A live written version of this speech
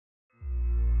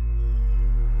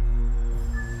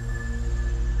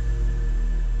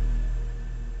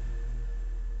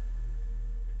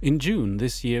In June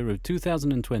this year of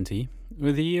 2020,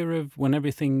 with the year of when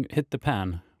everything hit the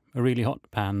pan, a really hot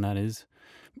pan that is,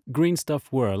 Green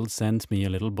Stuff World sent me a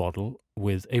little bottle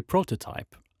with a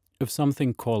prototype of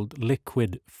something called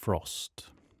liquid frost.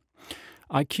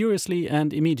 I curiously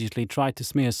and immediately tried to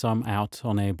smear some out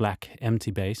on a black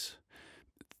empty base,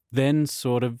 then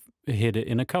sort of hid it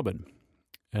in a cupboard.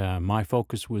 My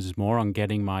focus was more on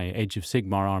getting my Age of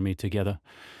Sigmar army together.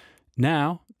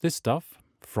 Now, this stuff,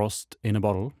 Frost in a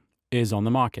bottle, is on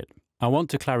the market. I want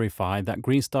to clarify that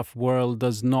Green Stuff World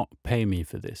does not pay me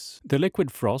for this. The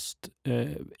liquid frost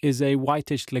is a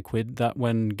whitish liquid that,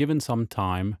 when given some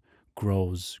time,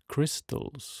 grows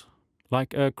crystals,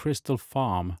 like a crystal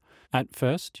farm. At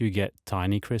first, you get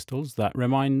tiny crystals that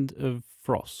remind of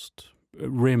frost,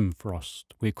 rim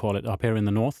frost, we call it up here in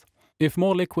the north. If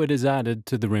more liquid is added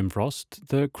to the rim frost,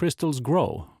 the crystals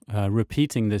grow.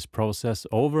 Repeating this process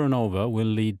over and over will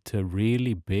lead to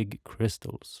really big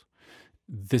crystals.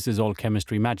 This is all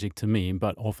chemistry magic to me,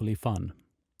 but awfully fun.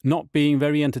 Not being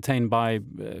very entertained by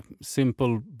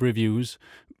simple reviews,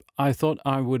 I thought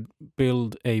I would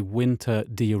build a winter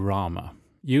diorama,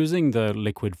 using the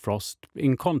liquid frost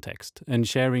in context and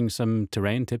sharing some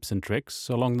terrain tips and tricks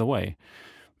along the way.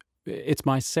 It's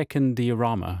my second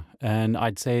diorama, and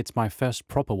I'd say it's my first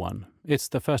proper one. It's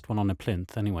the first one on a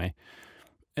plinth, anyway.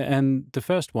 And the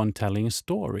first one telling a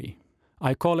story.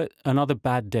 I call it Another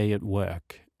Bad Day at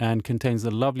Work, and contains the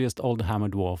loveliest oldhammer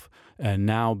dwarf,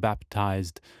 now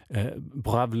baptized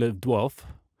loveliest dwarf,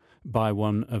 by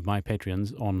one of my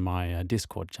patrons on my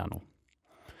Discord channel.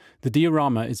 The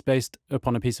diorama is based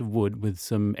upon a piece of wood with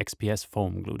some XPS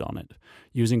foam glued on it,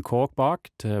 using cork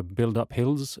bark to build up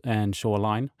hills and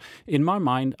shoreline. In my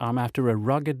mind, I'm after a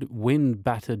rugged,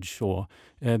 wind-battered shore.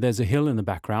 There's a hill in the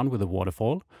background with a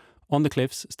waterfall. On the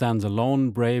cliffs stands a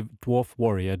lone, brave dwarf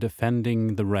warrior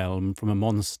defending the realm from a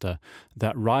monster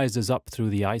that rises up through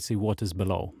the icy waters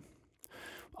below.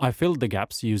 I filled the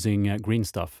gaps using green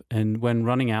stuff, and when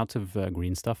running out of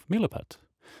green stuff, milliput.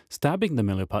 Stabbing the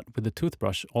milliput with a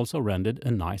toothbrush also rendered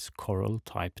a nice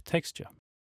coral-type texture.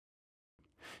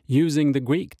 Using the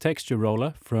Greek texture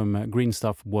roller from Green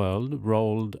Stuff World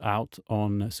rolled out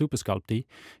on Super Sculpty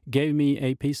gave me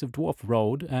a piece of dwarf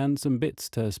road and some bits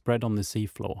to spread on the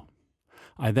seafloor.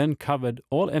 I then covered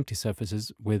all empty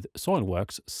surfaces with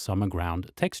Soilworks Summer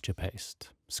Ground texture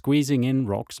paste, squeezing in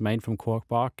rocks made from cork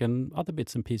bark and other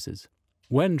bits and pieces.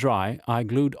 When dry, I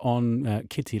glued on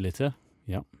kitty litter,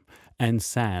 and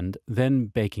sand, then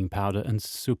baking powder and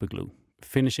superglue,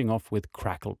 finishing off with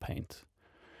crackle paint.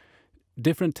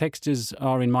 Different textures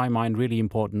are in my mind really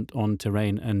important on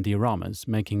terrain and dioramas,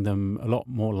 making them a lot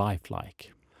more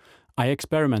lifelike. I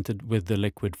experimented with the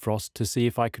liquid frost to see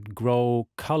if I could grow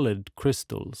colored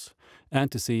crystals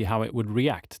and to see how it would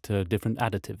react to different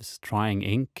additives, trying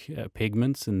ink,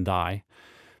 pigments and dye.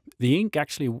 The ink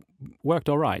actually worked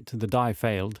all right, the dye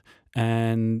failed,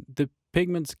 and the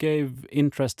pigments gave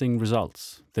interesting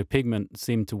results. The pigment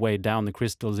seemed to weigh down the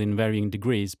crystals in varying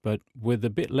degrees, but with a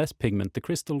bit less pigment, the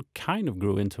crystal kind of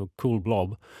grew into a cool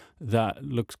blob that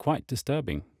looks quite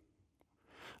disturbing.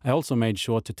 I also made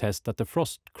sure to test that the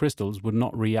frost crystals would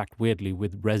not react weirdly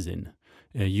with resin,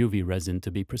 UV resin to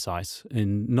be precise,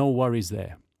 and no worries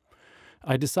there.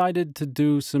 I decided to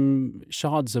do some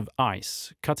shards of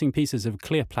ice, cutting pieces of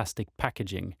clear plastic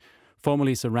packaging,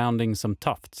 formally surrounding some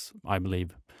tufts, I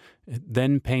believe,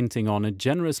 then painting on a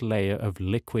generous layer of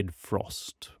liquid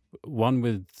frost, one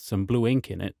with some blue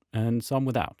ink in it and some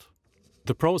without.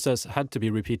 The process had to be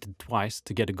repeated twice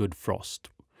to get a good frost,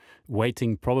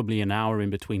 waiting probably an hour in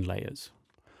between layers.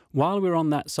 While we're on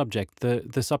that subject,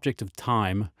 the subject of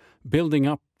time, building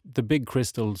up the big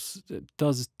crystals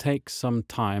does take some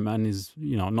time and is,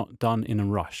 not done in a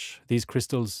rush. These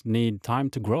crystals need time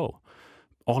to grow.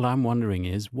 All I'm wondering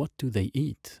is, what do they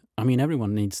eat? I mean,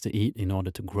 everyone needs to eat in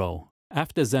order to grow.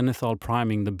 After zenithal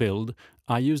priming the build,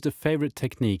 I used a favorite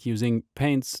technique using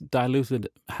paints diluted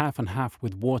half and half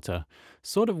with water,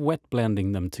 sort of wet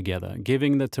blending them together,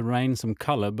 giving the terrain some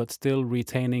color but still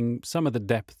retaining some of the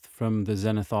depth from the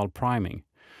zenithal priming.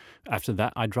 After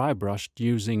that, I dry brushed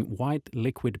using white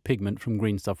liquid pigment from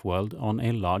Green Stuff World on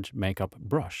a large makeup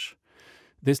brush.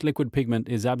 This liquid pigment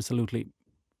is absolutely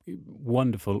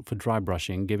wonderful for dry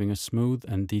brushing, giving a smooth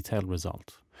and detailed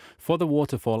result. For the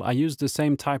waterfall, I used the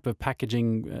same type of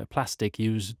packaging plastic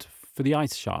used for the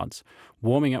ice shards,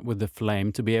 warming up with the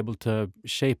flame to be able to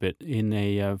shape it in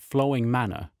a flowing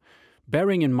manner,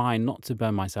 bearing in mind not to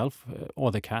burn myself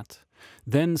or the cat,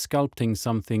 then sculpting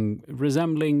something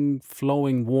resembling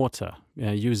flowing water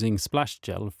using splash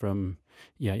gel from,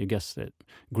 you guessed it,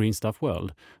 Green Stuff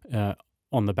World,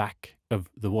 on the back of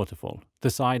the waterfall, the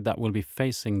side that will be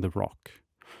facing the rock.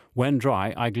 When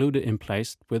dry, I glued it in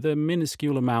place with a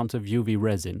minuscule amount of UV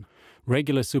resin.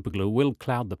 Regular superglue will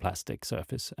cloud the plastic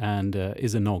surface and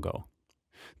is a no-go.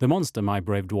 The monster my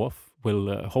brave dwarf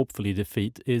will hopefully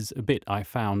defeat is a bit I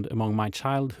found among my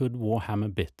childhood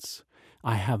Warhammer bits.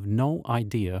 I have no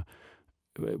idea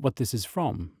what this is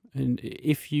from, and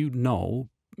if you know,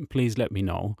 please let me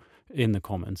know in the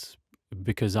comments,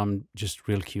 because I'm just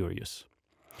real curious.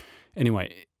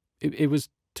 Anyway, it was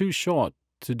too short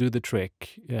to do the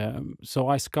trick, so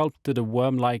I sculpted a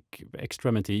worm-like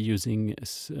extremity using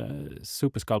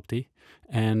Super Sculpty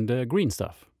and green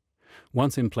stuff.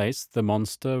 Once in place, the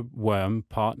monster worm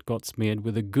part got smeared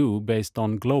with a goo based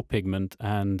on glow pigment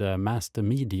and master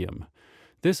medium.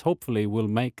 This hopefully will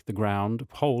make the ground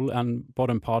whole and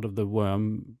bottom part of the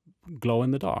worm glow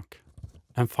in the dark.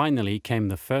 And finally came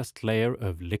the first layer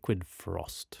of liquid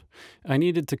frost. I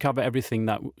needed to cover everything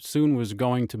that soon was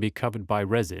going to be covered by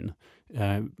resin.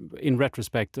 In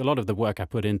retrospect, a lot of the work I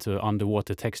put into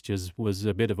underwater textures was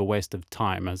a bit of a waste of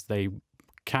time, as they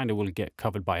kind of will get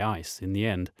covered by ice in the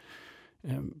end.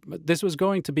 But this was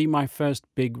going to be my first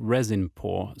big resin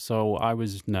pour, so I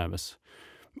was nervous.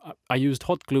 I used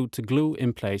hot glue to glue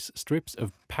in place strips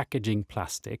of packaging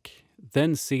plastic,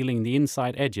 then sealing the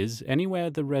inside edges anywhere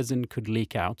the resin could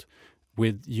leak out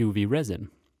with UV resin.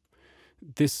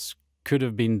 This could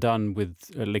have been done with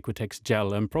a Liquitex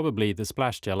gel and probably the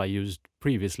splash gel I used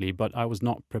previously, but I was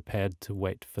not prepared to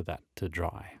wait for that to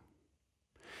dry.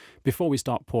 Before we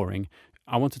start pouring,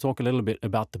 I want to talk a little bit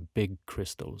about the big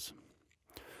crystals.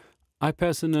 I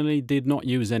personally did not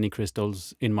use any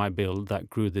crystals in my build that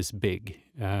grew this big,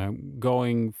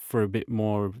 going for a bit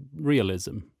more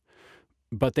realism.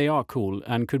 But they are cool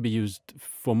and could be used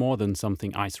for more than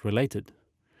something ice-related.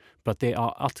 But they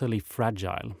are utterly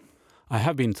fragile. I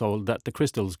have been told that the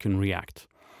crystals can react,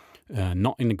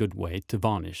 not in a good way, to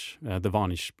varnish. The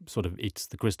varnish sort of eats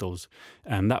the crystals,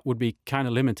 and that would be kind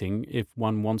of limiting if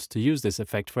one wants to use this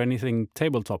effect for anything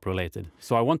tabletop related.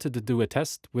 So I wanted to do a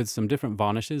test with some different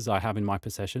varnishes I have in my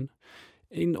possession.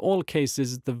 In all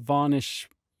cases, the varnish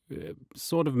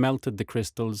sort of melted the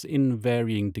crystals in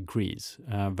varying degrees.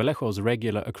 Vallejo's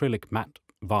regular acrylic matte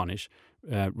varnish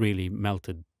really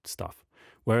melted stuff,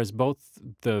 whereas both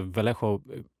the Vallejo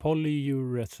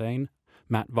polyurethane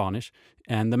matte varnish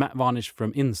and the matte varnish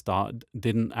from Instar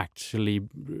didn't actually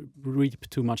reap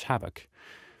too much havoc.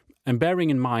 And bearing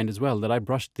in mind as well that I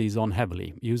brushed these on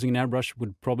heavily, using an airbrush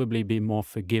would probably be more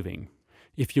forgiving.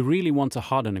 If you really want to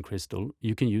harden a crystal,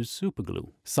 you can use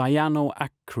superglue.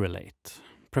 Cyanoacrylate,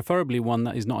 preferably one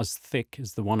that is not as thick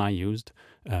as the one I used,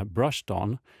 brushed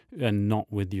on, and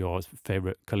not with your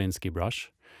favorite Kolinsky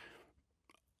brush.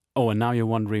 Oh, and now you're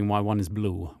wondering why one is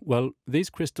blue. Well, these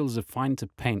crystals are fine to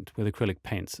paint with acrylic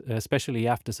paints, especially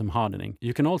after some hardening.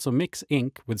 You can also mix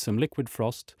ink with some liquid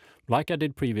frost, like I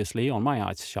did previously on my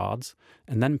ice shards,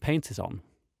 and then paint it on.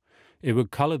 It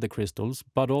would color the crystals,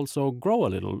 but also grow a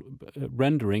little,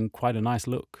 rendering quite a nice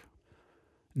look.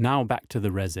 Now back to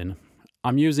the resin.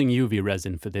 I'm using UV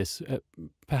resin for this,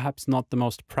 perhaps not the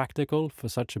most practical for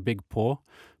such a big pour,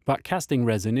 but casting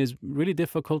resin is really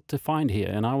difficult to find here,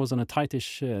 and I was on a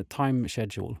tightish time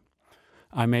schedule.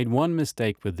 I made one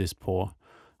mistake with this pour.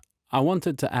 I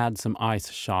wanted to add some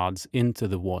ice shards into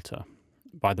the water.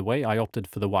 By the way, I opted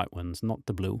for the white ones, not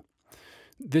the blue.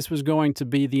 This was going to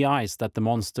be the ice that the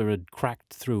monster had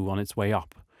cracked through on its way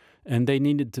up, and they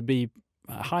needed to be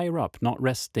higher up, not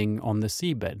resting on the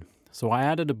seabed. So I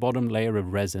added a bottom layer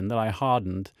of resin that I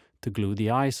hardened to glue the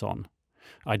ice on.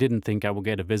 I didn't think I would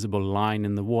get a visible line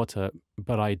in the water,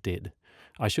 but I did.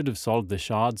 I should have solved the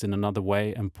shards in another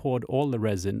way and poured all the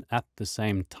resin at the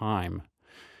same time.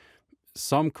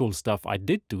 Some cool stuff I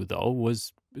did do though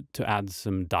was to add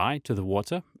some dye to the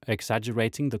water,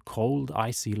 exaggerating the cold,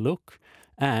 icy look,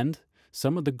 and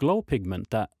some of the glow pigment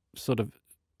that sort of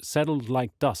settled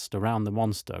like dust around the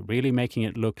monster, really making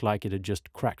it look like it had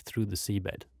just cracked through the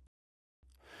seabed.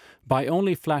 By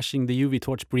only flashing the UV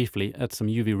torch briefly at some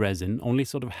UV resin, only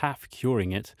sort of half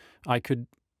curing it, I could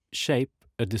shape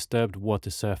a disturbed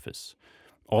water surface,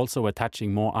 also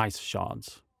attaching more ice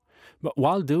shards. But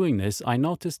while doing this, I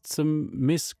noticed some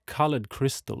miscolored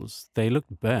crystals. They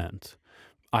looked burnt.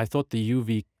 I thought the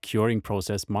UV curing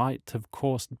process might have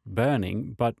caused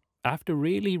burning, but after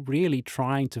really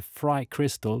trying to fry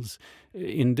crystals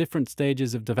in different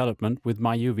stages of development with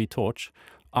my UV torch,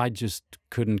 I just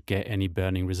couldn't get any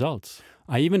burning results.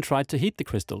 I even tried to heat the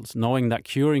crystals, knowing that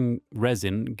curing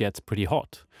resin gets pretty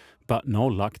hot, but no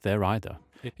luck there either.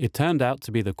 It turned out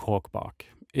to be the cork bark.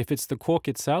 If it's the cork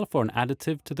itself or an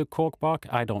additive to the cork bark,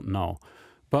 I don't know.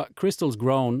 But crystals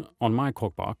grown on my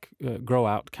cork bark grow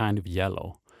out kind of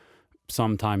yellow.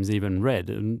 sometimes even red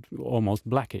and almost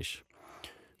blackish.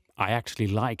 I actually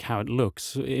like how it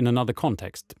looks in another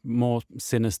context, more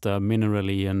sinister,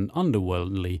 minerally and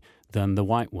underworldly than the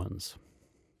white ones.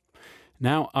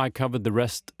 Now I covered the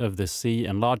rest of the sea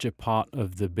and larger part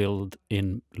of the build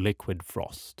in liquid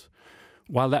frost.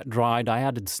 While that dried, I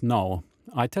added snow.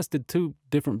 I tested 2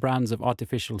 different brands of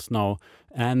artificial snow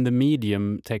and the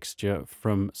medium texture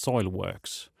from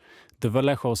Soilworks. The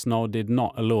Vallejo snow did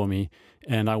not allure me,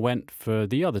 and I went for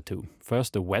the other 2.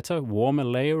 First a wetter, warmer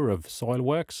layer of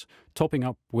Soilworks, topping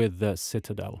up with the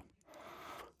Citadel.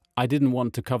 I didn't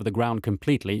want to cover the ground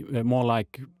completely, more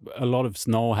like a lot of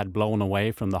snow had blown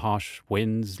away from the harsh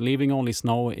winds, leaving only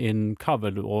snow in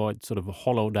covered or sort of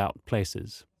hollowed out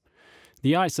places.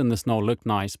 The ice and the snow looked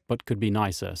nice, but could be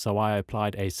nicer, so I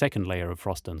applied a second layer of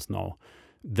frost and snow,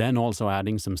 then also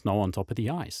adding some snow on top of the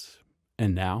ice.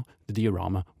 And now the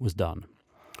diorama was done.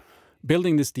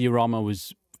 Building this diorama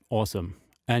was awesome,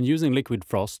 and using liquid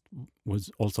frost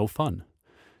was also fun.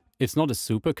 It's not a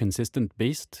super consistent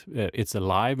beast. It's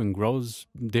alive and grows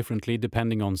differently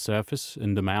depending on surface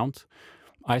and amount.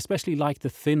 I especially like the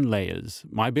thin layers.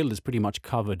 My build is pretty much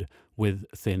covered with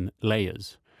thin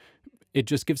layers. It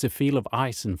just gives a feel of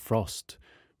ice and frost,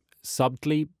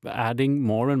 subtly adding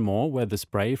more and more where the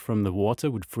spray from the water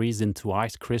would freeze into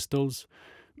ice crystals,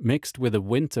 mixed with a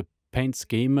winter paint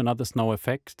scheme and other snow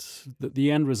effects. The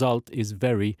end result is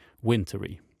very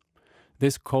wintry.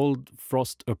 This cold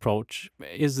frost approach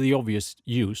is the obvious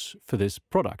use for this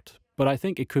product, but I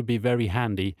think it could be very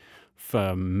handy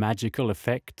for magical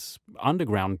effects,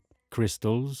 underground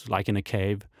crystals like in a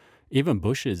cave, even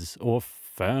bushes or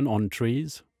fern on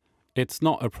trees. It's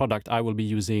not a product I will be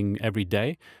using every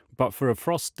day, but for a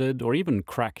frosted or even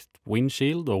cracked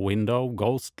windshield or window,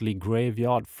 ghostly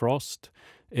graveyard frost,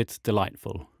 it's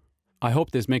delightful. I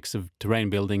hope this mix of terrain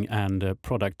building and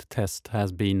product test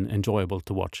has been enjoyable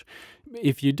to watch.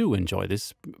 If you do enjoy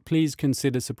this, please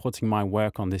consider supporting my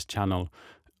work on this channel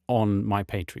on my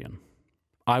Patreon.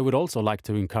 I would also like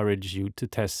to encourage you to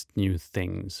test new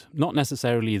things. Not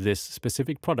necessarily this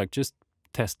specific product, just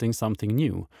testing something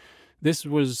new. This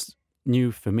was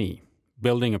new for me,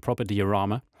 building a proper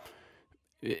diorama.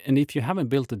 And if you haven't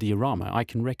built a diorama, I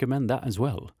can recommend that as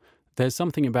well. There's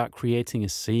something about creating a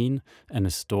scene and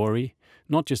a story,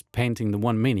 not just painting the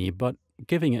one mini, but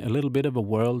giving it a little bit of a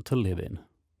world to live in.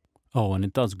 Oh, and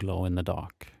it does glow in the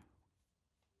dark.